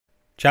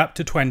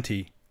Chapter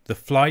 20. The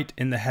Flight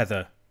in the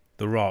Heather,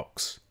 the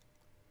Rocks.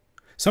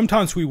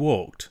 Sometimes we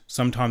walked,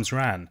 sometimes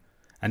ran,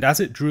 and as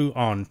it drew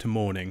on to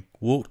morning,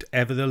 walked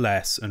ever the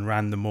less and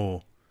ran the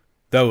more.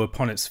 Though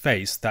upon its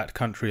face that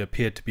country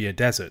appeared to be a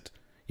desert,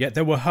 yet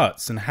there were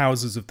huts and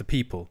houses of the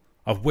people,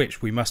 of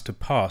which we must have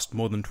passed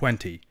more than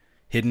 20,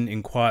 hidden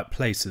in quiet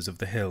places of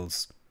the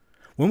hills.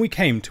 When we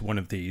came to one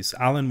of these,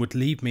 Alan would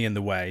leave me in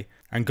the way,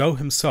 and go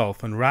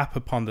himself and rap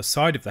upon the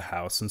side of the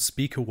house and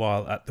speak a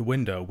while at the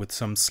window with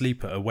some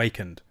sleeper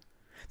awakened.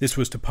 This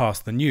was to pass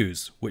the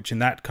news, which in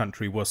that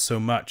country was so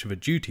much of a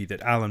duty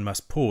that Alan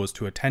must pause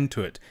to attend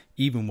to it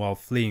even while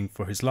fleeing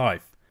for his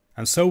life,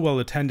 and so well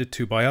attended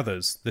to by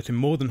others that in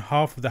more than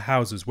half of the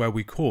houses where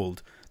we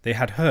called they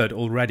had heard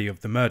already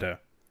of the murder.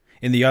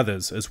 In the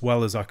others, as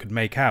well as I could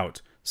make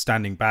out,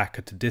 standing back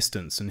at a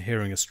distance and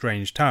hearing a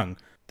strange tongue,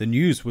 the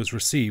news was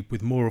received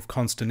with more of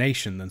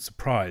consternation than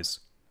surprise.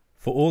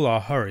 For all our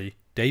hurry,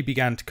 day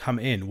began to come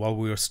in while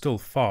we were still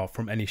far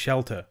from any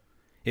shelter.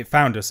 It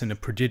found us in a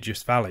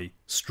prodigious valley,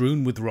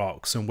 strewn with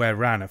rocks and where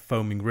ran a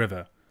foaming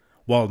river.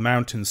 Wild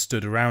mountains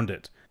stood around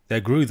it.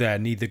 There grew there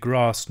neither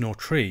grass nor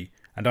tree,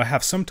 and I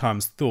have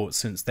sometimes thought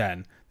since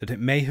then that it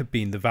may have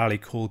been the valley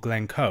called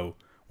Glencoe,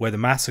 where the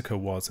massacre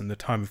was in the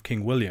time of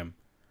King William.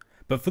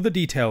 But for the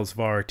details of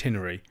our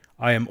itinerary,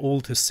 I am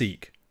all to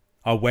seek.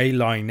 Our way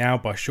lying now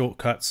by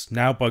shortcuts,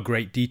 now by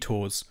great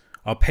detours,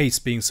 our pace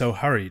being so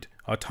hurried,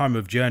 our time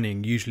of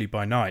journeying usually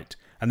by night,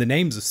 and the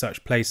names of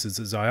such places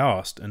as I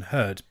asked and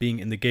heard being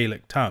in the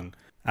Gaelic tongue,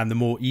 and the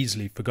more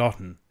easily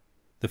forgotten.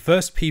 The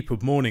first peep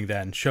of morning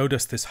then showed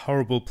us this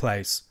horrible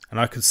place, and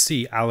I could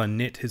see Alan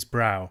knit his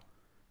brow.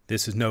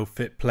 "This is no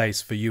fit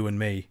place for you and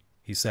me,"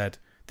 he said.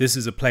 "This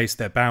is a place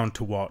they're bound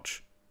to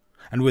watch."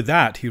 And with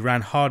that he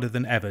ran harder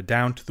than ever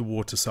down to the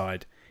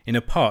waterside, in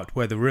a part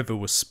where the river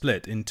was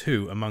split in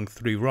two among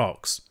 3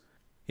 rocks.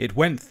 It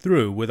went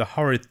through with a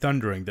horrid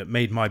thundering that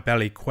made my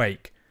belly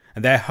quake,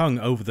 and there hung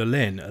over the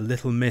linn a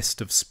little mist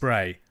of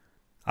spray.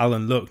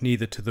 Alan looked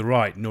neither to the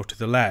right nor to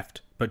the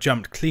left, but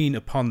jumped clean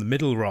upon the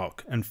middle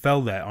rock and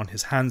fell there on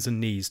his hands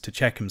and knees to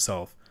check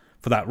himself,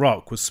 for that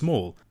rock was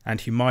small, and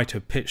he might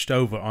have pitched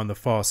over on the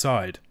far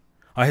side.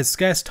 I had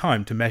scarce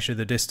time to measure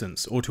the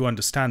distance or to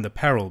understand the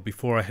peril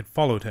before I had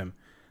followed him,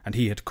 and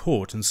he had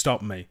caught and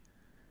stopped me.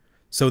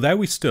 So there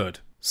we stood,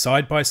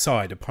 side by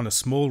side upon a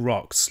small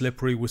rock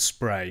slippery with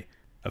spray,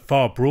 a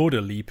far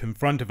broader leap in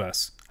front of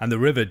us, and the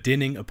river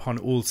dinning upon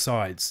all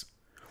sides.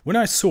 When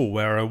I saw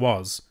where I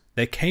was,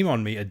 there came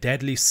on me a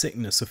deadly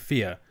sickness of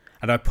fear,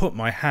 and I put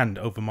my hand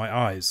over my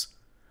eyes.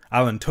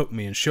 Alan took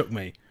me and shook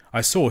me.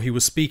 I saw he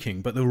was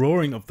speaking, but the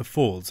roaring of the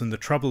falls and the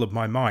trouble of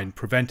my mind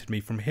prevented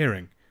me from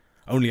hearing.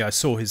 Only I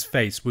saw his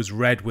face was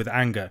red with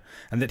anger,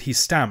 and that he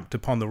stamped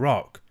upon the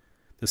rock.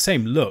 The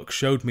same look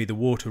showed me the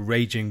water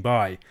raging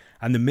by,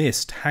 and the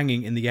mist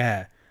hanging in the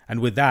air, and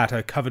with that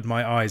I covered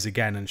my eyes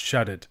again and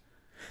shuddered.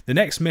 The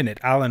next minute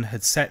Alan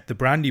had set the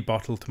brandy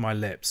bottle to my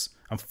lips,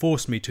 and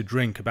forced me to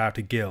drink about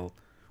a gill,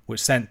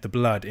 which sent the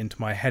blood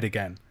into my head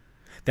again.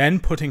 Then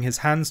putting his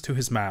hands to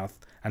his mouth,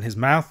 and his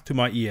mouth to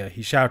my ear,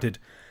 he shouted,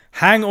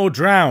 "Hang or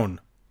drown!"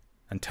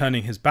 and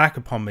turning his back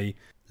upon me,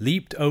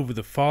 leaped over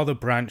the farther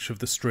branch of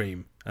the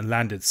stream, and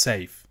landed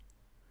safe.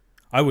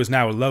 I was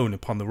now alone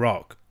upon the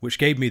rock, which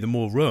gave me the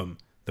more room.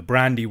 The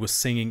brandy was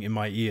singing in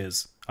my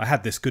ears. I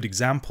had this good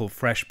example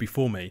fresh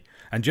before me,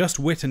 and just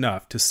wit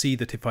enough to see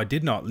that if I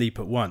did not leap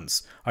at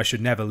once, I should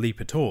never leap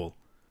at all.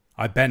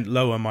 I bent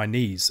low on my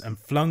knees, and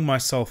flung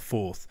myself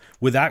forth,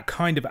 with that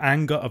kind of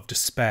anger of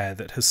despair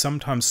that has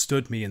sometimes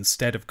stood me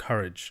instead of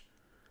courage.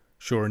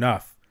 Sure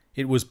enough,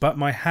 it was but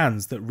my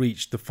hands that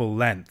reached the full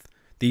length.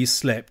 These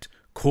slipped,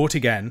 caught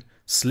again,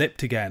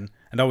 slipped again,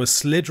 and I was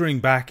slithering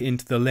back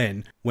into the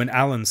linn when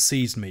Alan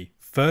seized me,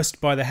 first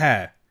by the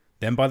hair,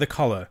 then by the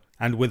collar,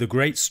 and with a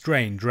great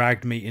strain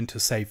dragged me into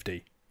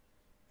safety.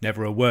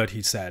 Never a word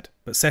he said,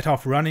 but set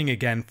off running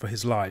again for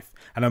his life,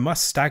 and I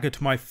must stagger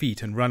to my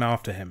feet and run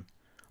after him.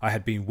 I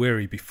had been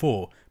weary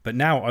before, but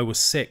now I was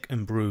sick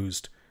and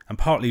bruised, and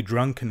partly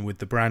drunken with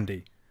the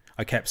brandy.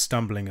 I kept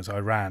stumbling as I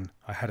ran.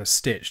 I had a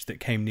stitch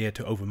that came near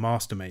to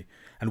overmaster me,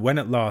 and when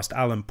at last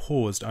Alan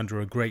paused under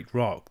a great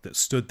rock that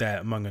stood there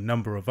among a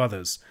number of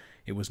others,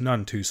 it was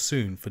none too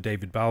soon for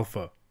David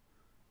Balfour.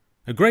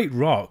 A great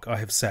rock, I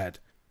have said,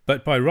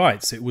 but by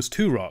rights it was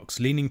 2 rocks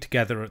leaning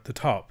together at the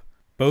top,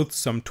 both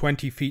some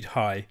 20 feet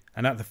high,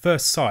 and at the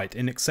first sight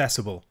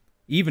inaccessible.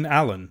 Even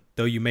Alan,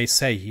 though you may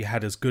say he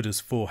had as good as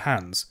 4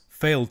 hands,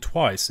 failed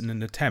twice in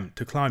an attempt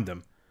to climb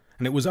them,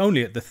 and it was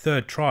only at the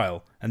 3rd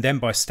trial, and then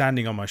by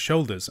standing on my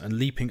shoulders and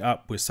leaping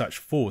up with such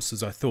force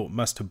as I thought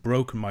must have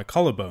broken my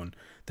collarbone,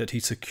 that he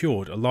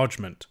secured a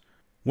lodgment.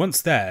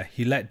 Once there,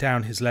 he let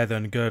down his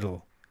leathern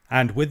girdle,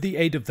 and with the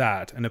aid of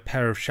that and a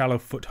pair of shallow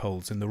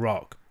footholds in the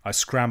rock, I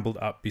scrambled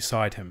up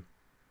beside him.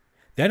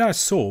 Then I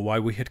saw why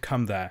we had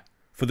come there,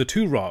 for the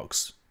 2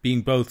 rocks,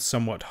 being both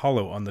somewhat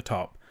hollow on the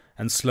top,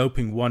 and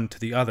sloping one to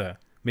the other,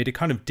 made a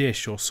kind of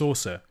dish or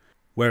saucer,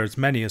 where as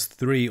many as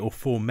 3 or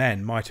 4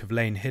 men might have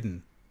lain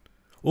hidden.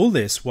 All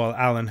this while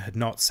Alan had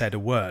not said a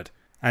word,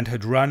 and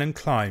had run and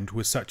climbed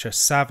with such a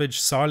savage,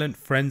 silent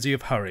frenzy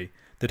of hurry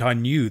that I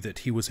knew that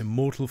he was in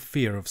mortal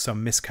fear of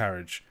some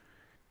miscarriage.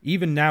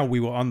 Even now we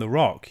were on the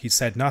rock, he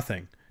said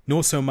nothing,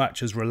 nor so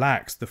much as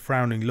relaxed the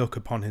frowning look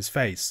upon his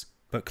face,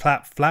 but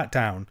clapped flat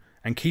down,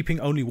 and keeping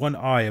only one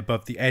eye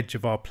above the edge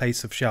of our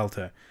place of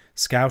shelter,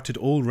 scouted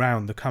all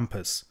round the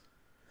compass.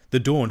 The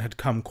dawn had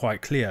come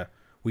quite clear.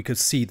 We could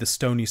see the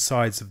stony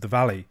sides of the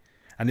valley,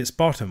 and its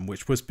bottom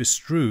which was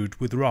bestrewed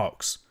with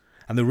rocks,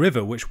 and the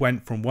river which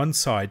went from one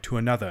side to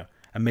another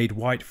and made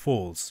white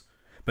falls,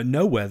 but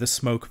nowhere the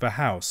smoke of a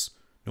house,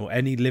 nor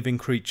any living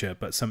creature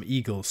but some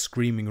eagles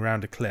screaming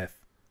round a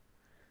cliff.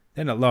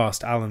 Then at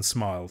last Alan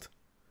smiled.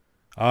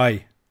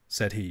 "Aye,"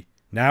 said he,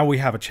 "now we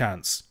have a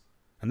chance,"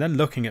 and then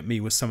looking at me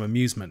with some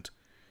amusement.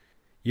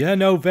 "You're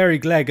no very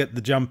gleg at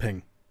the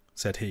jumping,"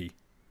 said he.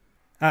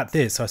 At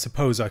this I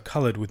suppose I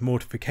coloured with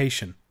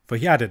mortification, for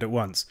he added at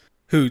once,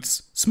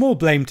 "Hoots, small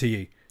blame to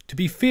ye. To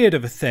be feared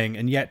of a thing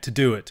and yet to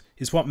do it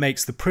is what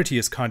makes the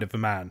prettiest kind of a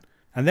man.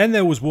 And then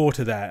there was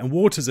water there, and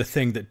water's a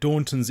thing that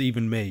dauntons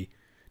even me."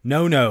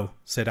 "No, no,"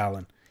 said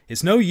Alan.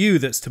 "It's no you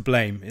that's to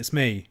blame, it's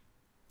me."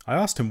 I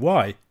asked him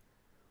why.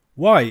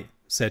 "Why,"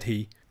 said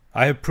he,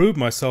 "I have proved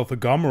myself a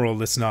gomeril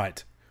this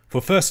night.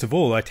 For first of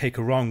all I take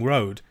a wrong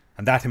road,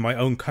 and that in my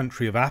own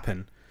country of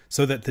Appin,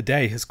 so that the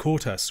day has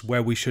caught us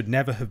where we should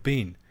never have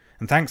been,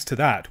 and thanks to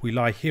that we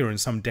lie here in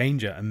some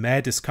danger and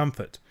mere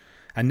discomfort.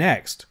 And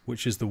next,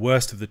 which is the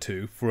worst of the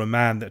two, for a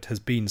man that has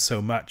been so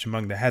much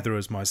among the heather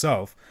as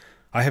myself,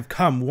 I have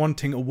come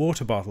wanting a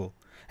water bottle,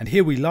 and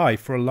here we lie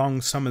for a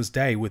long summer's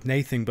day with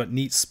nathing but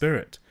neat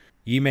spirit.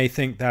 Ye may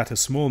think that a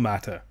small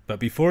matter, but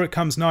before it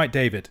comes night,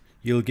 David,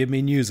 ye'll give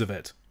me news of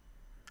it."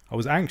 I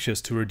was anxious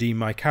to redeem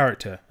my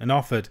character, and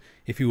offered,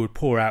 if he would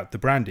pour out the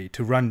brandy,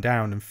 to run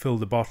down and fill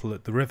the bottle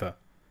at the river.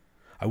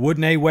 "I would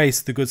nae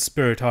waste the good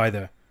spirit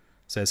either,"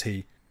 says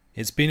he.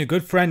 "It's been a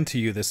good friend to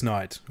you this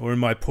night, or in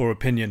my poor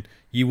opinion,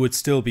 ye would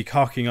still be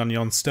cocking on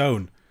yon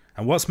stone.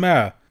 And what's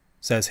mair,"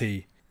 says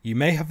he, "ye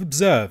may have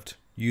observed,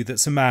 you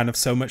that's a man of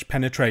so much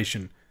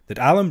penetration, that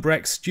Alan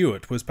Breck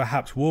Stewart was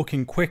perhaps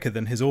walking quicker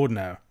than his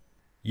ordinary."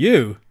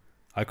 "You?"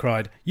 I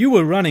cried. "You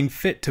were running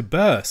fit to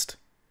burst."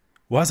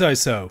 "Was I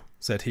so?"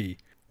 said he.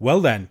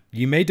 "Well then,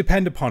 ye may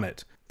depend upon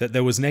it, that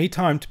there was nae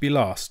time to be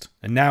lost,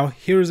 and now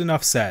here is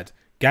enough said.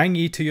 Gang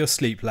ye to your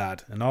sleep,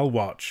 lad, and I'll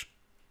watch."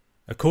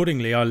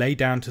 Accordingly I lay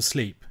down to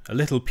sleep. A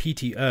little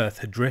peaty earth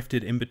had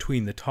drifted in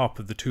between the top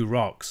of the two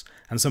rocks,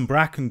 and some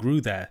bracken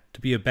grew there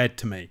to be a bed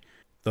to me.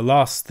 The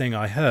last thing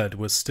I heard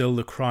was still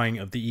the crying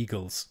of the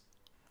eagles.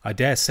 I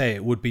dare say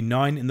it would be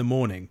 9 in the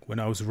morning when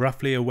I was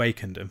roughly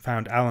awakened and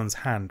found Alan's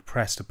hand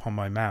pressed upon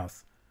my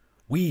mouth.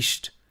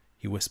 "Wheesht,"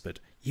 he whispered,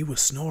 "ye were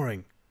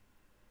snoring."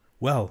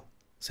 "Well,"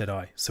 said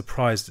I,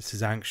 surprised at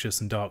his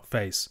anxious and dark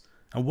face,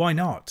 "and why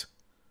not?"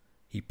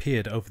 He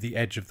peered over the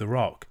edge of the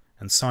rock,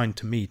 and signed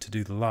to me to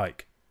do the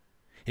like.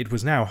 It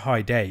was now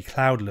high day,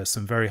 cloudless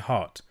and very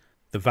hot.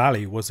 The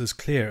valley was as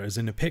clear as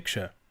in a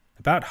picture.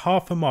 About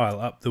half a mile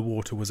up the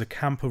water was a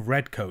camp of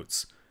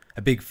redcoats.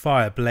 A big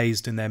fire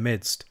blazed in their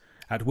midst,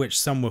 at which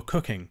some were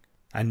cooking,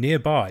 and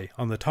nearby,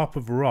 on the top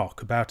of a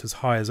rock about as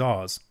high as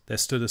ours, there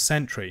stood a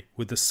sentry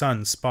with the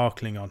sun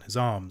sparkling on his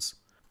arms.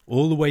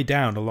 All the way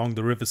down along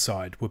the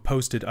riverside were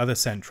posted other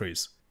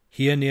sentries,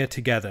 here near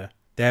together,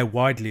 there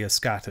widely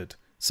scattered,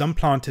 some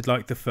planted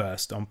like the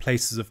first on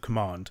places of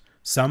command,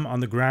 some on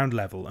the ground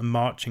level and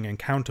marching and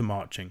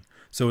counter-marching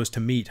so as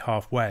to meet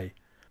halfway.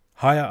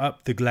 Higher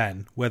up the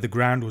glen, where the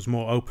ground was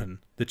more open,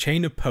 the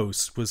chain of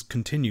posts was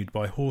continued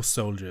by horse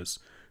soldiers,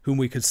 whom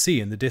we could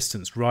see in the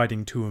distance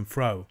riding to and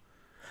fro.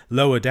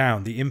 Lower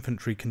down the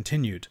infantry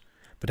continued,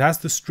 but as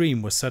the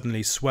stream was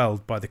suddenly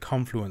swelled by the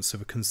confluence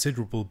of a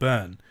considerable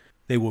burn,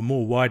 they were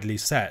more widely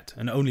set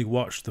and only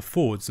watched the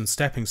fords and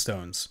stepping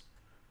stones.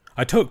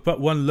 I took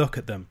but one look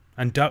at them,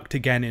 and ducked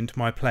again into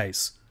my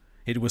place.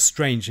 It was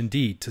strange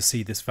indeed to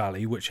see this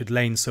valley, which had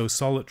lain so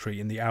solitary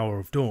in the hour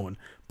of dawn,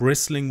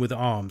 bristling with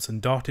arms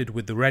and dotted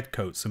with the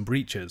redcoats and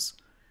breeches.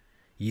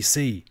 "Ye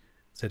see,"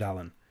 said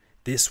Alan,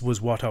 "this was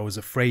what I was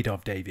afraid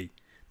of, Davy,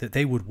 that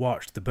they would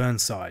watch the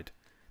burnside.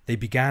 They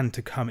began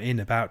to come in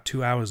about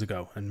 2 hours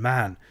ago, and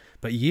man,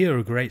 but ye're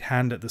a great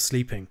hand at the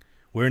sleeping.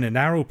 We're in a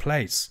narrow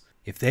place.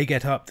 If they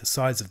get up the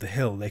sides of the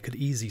hill, they could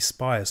easy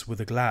spy us with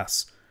a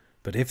glass.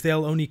 But if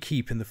they'll only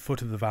keep in the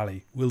foot of the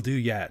valley, we'll do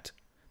yet.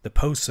 The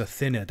posts are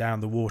thinner down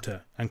the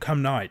water, and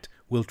come night,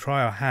 we'll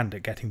try our hand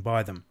at getting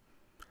by them."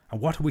 "And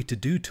what are we to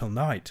do till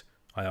night?"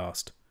 I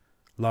asked.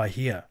 "Lie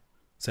here,"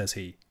 says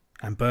he,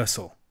 "and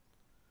bursel."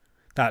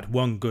 That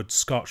one good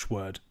Scotch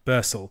word,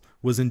 bursel,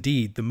 was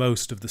indeed the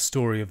most of the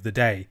story of the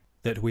day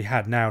that we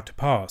had now to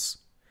pass.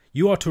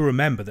 You are to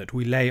remember that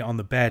we lay on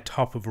the bare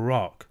top of a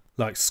rock,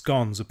 like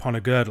scones upon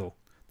a girdle.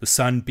 The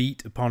sun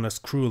beat upon us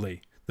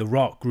cruelly. The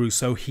rock grew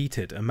so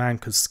heated a man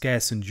could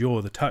scarce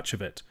endure the touch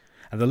of it,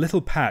 and the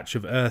little patch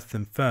of earth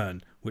and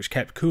fern, which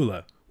kept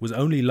cooler, was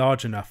only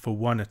large enough for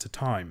one at a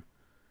time.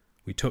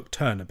 We took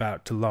turn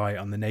about to lie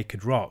on the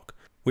naked rock,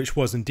 which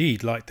was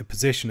indeed like the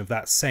position of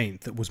that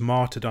saint that was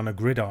martyred on a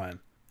gridiron,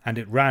 and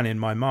it ran in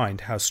my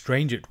mind how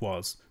strange it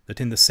was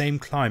that in the same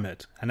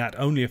climate, and at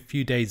only a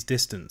few days'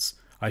 distance,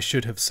 I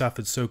should have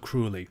suffered so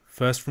cruelly,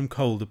 first from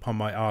cold upon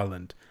my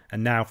island,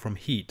 and now from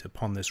heat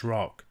upon this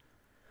rock.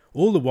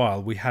 All the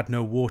while we had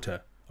no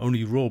water,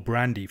 only raw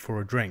brandy for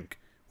a drink,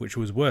 which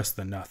was worse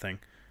than nothing,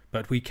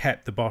 but we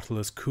kept the bottle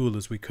as cool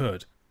as we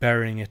could,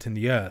 burying it in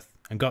the earth,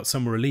 and got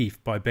some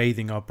relief by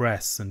bathing our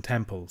breasts and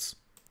temples.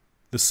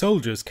 The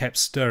soldiers kept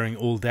stirring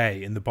all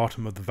day in the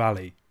bottom of the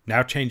valley,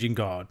 now changing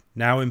guard,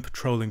 now in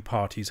patrolling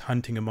parties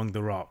hunting among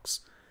the rocks.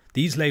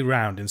 These lay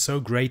round in so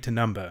great a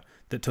number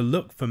that to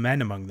look for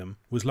men among them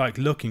was like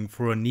looking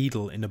for a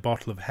needle in a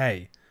bottle of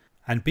hay,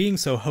 and being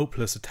so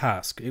hopeless a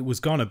task, it was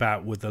gone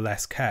about with the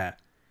less care.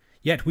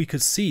 Yet we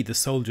could see the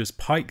soldiers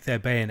pike their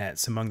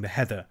bayonets among the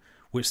heather,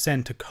 which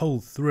sent a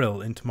cold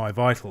thrill into my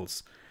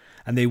vitals,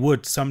 and they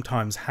would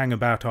sometimes hang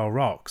about our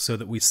rock so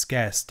that we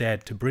scarce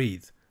dared to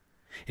breathe.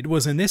 It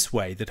was in this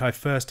way that I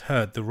first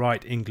heard the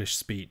right English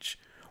speech,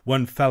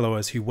 one fellow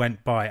as he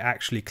went by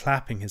actually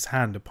clapping his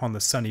hand upon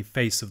the sunny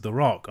face of the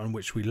rock on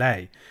which we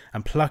lay,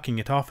 and plucking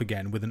it off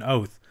again with an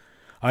oath.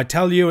 "I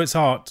tell you it's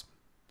hot,"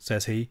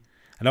 says he,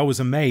 and I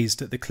was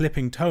amazed at the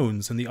clipping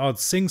tones and the odd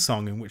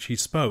sing-song in which he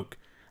spoke,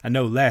 and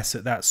no less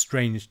at that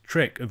strange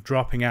trick of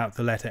dropping out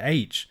the letter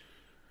H.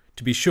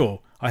 To be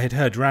sure, I had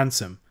heard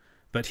Ransom,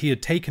 but he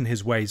had taken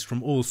his ways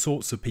from all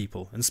sorts of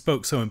people, and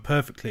spoke so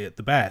imperfectly at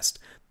the best,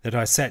 that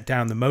I set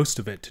down the most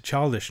of it to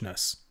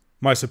childishness.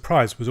 My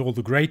surprise was all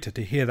the greater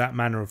to hear that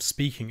manner of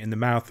speaking in the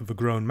mouth of a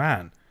grown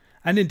man,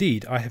 and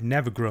indeed I have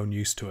never grown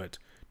used to it,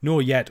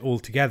 nor yet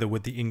altogether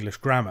with the English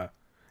grammar,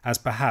 as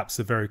perhaps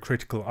a very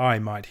critical eye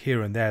might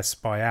here and there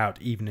spy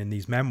out even in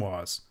these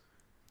memoirs.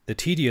 The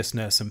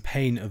tediousness and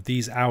pain of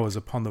these hours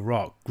upon the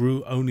rock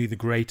grew only the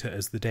greater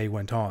as the day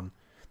went on,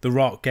 the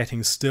rock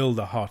getting still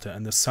the hotter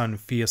and the sun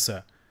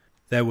fiercer.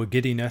 There were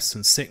giddiness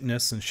and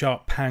sickness and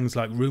sharp pangs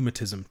like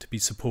rheumatism to be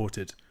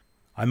supported.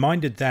 I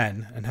minded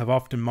then, and have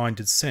often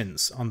minded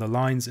since, on the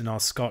lines in our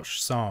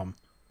Scotch psalm,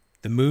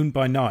 "The moon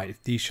by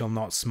night thee shall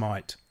not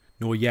smite,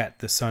 nor yet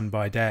the sun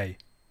by day."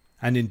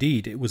 And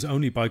indeed it was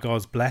only by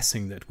God's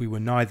blessing that we were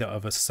neither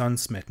of us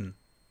sun-smitten.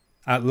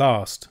 At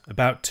last,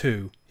 about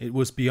 2, it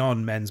was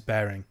beyond men's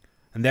bearing,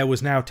 and there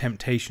was now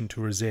temptation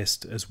to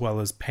resist as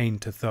well as pain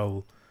to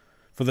thole.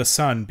 For the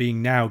sun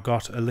being now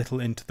got a little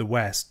into the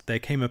west, there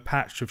came a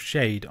patch of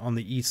shade on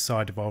the east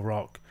side of our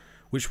rock,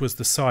 which was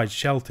the side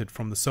sheltered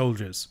from the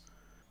soldiers.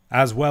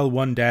 "As well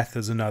one death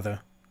as another,"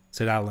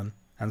 said Allen,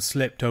 and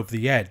slipped over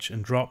the edge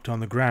and dropped on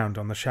the ground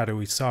on the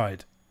shadowy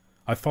side.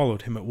 I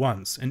followed him at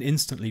once, and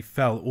instantly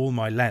fell all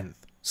my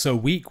length, so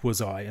weak was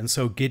I and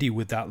so giddy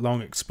with that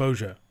long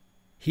exposure.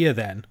 Here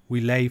then we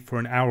lay for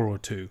an hour or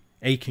two,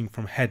 aching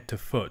from head to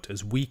foot,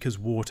 as weak as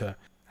water,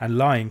 and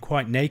lying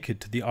quite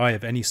naked to the eye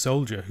of any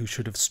soldier who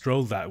should have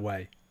strolled that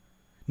way.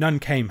 None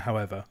came,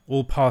 however,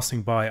 all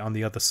passing by on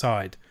the other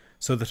side,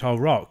 so that our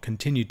rock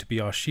continued to be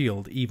our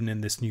shield even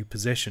in this new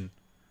position.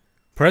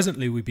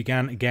 Presently we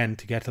began again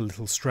to get a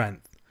little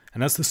strength,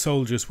 and as the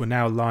soldiers were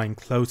now lying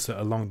closer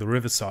along the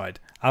riverside,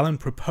 Allen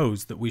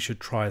proposed that we should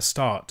try a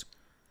start.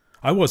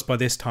 I was by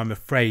this time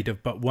afraid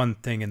of but one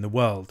thing in the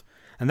world,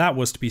 and that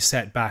was to be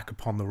set back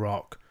upon the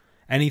rock.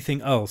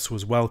 Anything else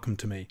was welcome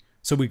to me,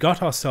 so we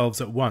got ourselves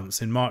at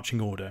once in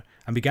marching order,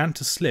 and began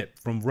to slip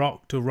from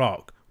rock to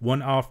rock,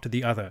 one after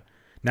the other,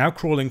 now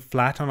crawling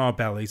flat on our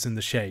bellies in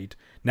the shade,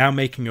 now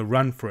making a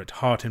run for it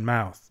heart in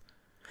mouth.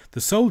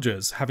 The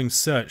soldiers, having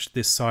searched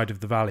this side of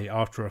the valley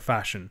after a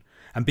fashion,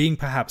 and being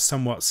perhaps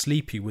somewhat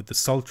sleepy with the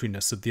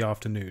sultriness of the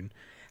afternoon,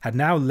 had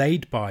now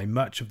laid by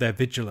much of their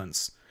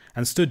vigilance,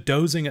 and stood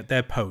dozing at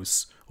their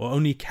posts, or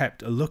only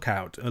kept a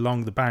look-out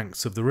along the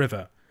banks of the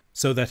river,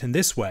 so that in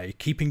this way,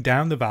 keeping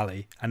down the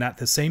valley, and at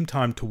the same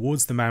time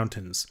towards the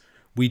mountains,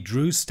 we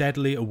drew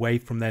steadily away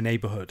from their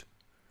neighbourhood.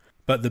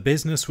 But the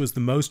business was the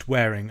most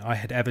wearing I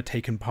had ever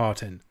taken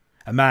part in.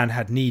 A man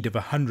had need of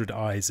 100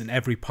 eyes in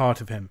every part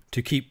of him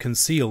to keep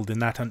concealed in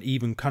that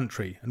uneven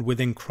country and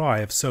within cry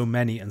of so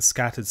many and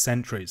scattered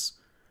sentries.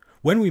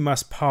 When we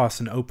must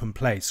pass an open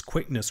place,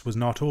 quickness was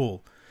not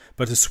all,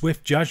 but a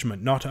swift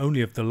judgment not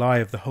only of the lie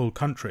of the whole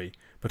country,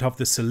 but of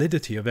the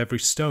solidity of every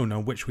stone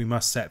on which we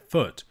must set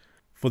foot,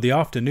 for the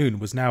afternoon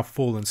was now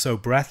fallen so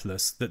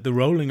breathless that the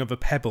rolling of a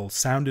pebble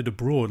sounded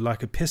abroad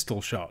like a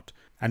pistol shot,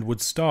 and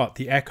would start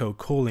the echo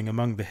calling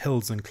among the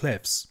hills and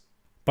cliffs.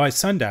 By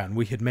sundown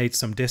we had made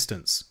some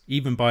distance,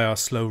 even by our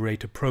slow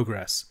rate of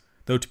progress,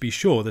 though to be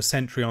sure the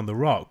sentry on the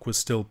rock was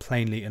still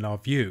plainly in our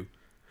view.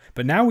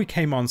 But now we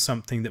came on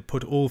something that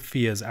put all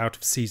fears out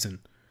of season,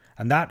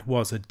 and that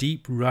was a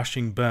deep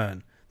rushing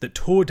burn that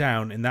tore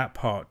down in that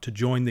part to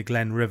join the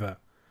Glen River.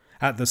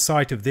 At the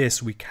sight of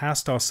this we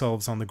cast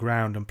ourselves on the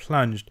ground and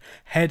plunged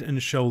head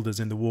and shoulders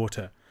in the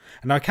water,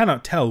 and I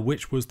cannot tell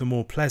which was the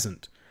more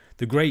pleasant,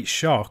 the great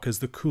shock as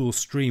the cool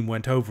stream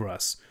went over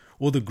us,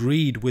 or the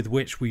greed with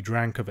which we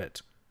drank of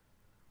it.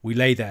 We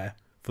lay there,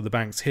 for the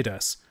banks hid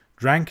us,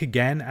 drank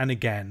again and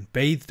again,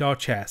 bathed our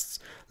chests,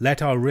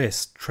 let our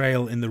wrists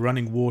trail in the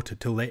running water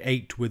till they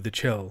ached with the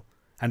chill,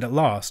 and at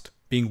last,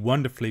 being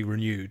wonderfully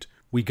renewed,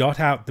 We got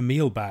out the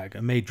meal bag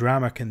and made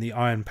drammach in the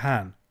iron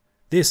pan.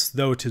 This,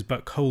 though it is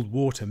but cold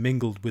water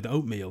mingled with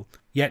oatmeal,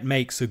 yet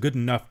makes a good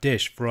enough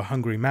dish for a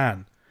hungry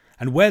man,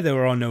 and where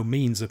there are no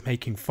means of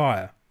making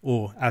fire,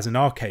 or, as in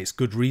our case,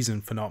 good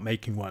reason for not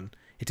making one,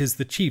 it is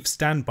the chief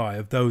standby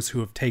of those who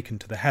have taken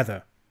to the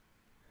heather.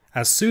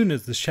 As soon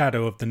as the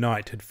shadow of the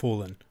night had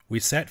fallen, we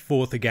set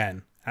forth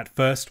again, at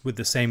first with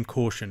the same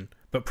caution,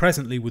 but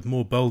presently with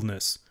more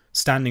boldness,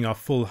 standing our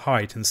full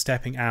height and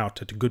stepping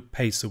out at a good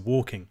pace of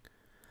walking.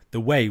 The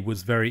way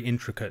was very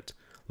intricate,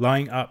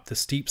 lying up the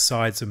steep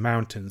sides of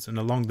mountains and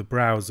along the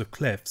brows of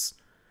cliffs.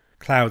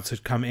 Clouds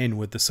had come in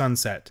with the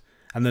sunset,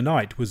 and the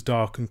night was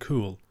dark and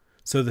cool,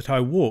 so that I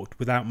walked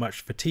without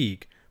much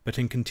fatigue, but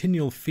in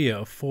continual fear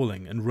of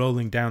falling and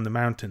rolling down the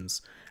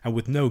mountains, and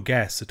with no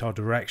guess at our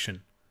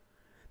direction.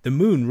 The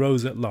moon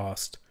rose at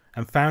last,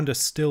 and found us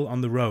still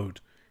on the road.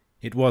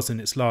 It was in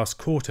its last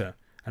quarter,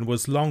 and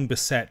was long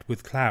beset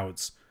with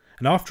clouds,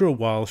 and after a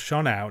while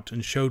shone out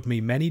and showed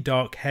me many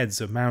dark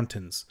heads of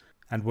mountains,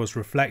 and was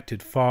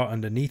reflected far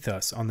underneath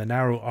us on the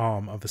narrow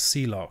arm of a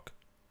sea loch.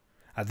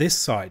 At this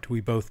sight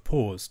we both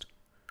paused.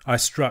 I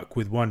struck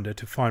with wonder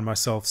to find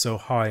myself so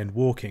high and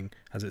walking,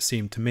 as it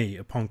seemed to me,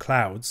 upon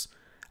clouds,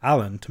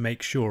 Alan to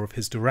make sure of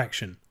his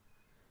direction.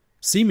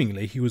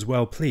 Seemingly he was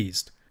well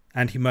pleased,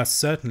 and he must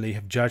certainly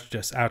have judged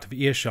us out of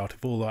earshot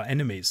of all our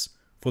enemies,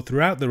 for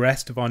throughout the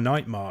rest of our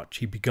night march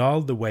he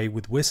beguiled the way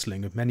with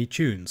whistling of many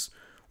tunes,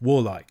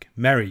 warlike,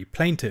 merry,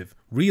 plaintive,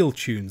 real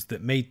tunes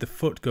that made the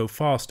foot go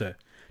faster,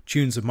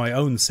 tunes of my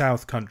own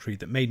south country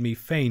that made me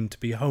fain to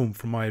be home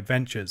from my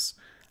adventures,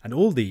 and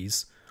all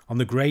these on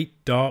the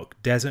great dark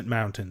desert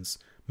mountains,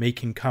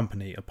 making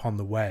company upon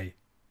the way.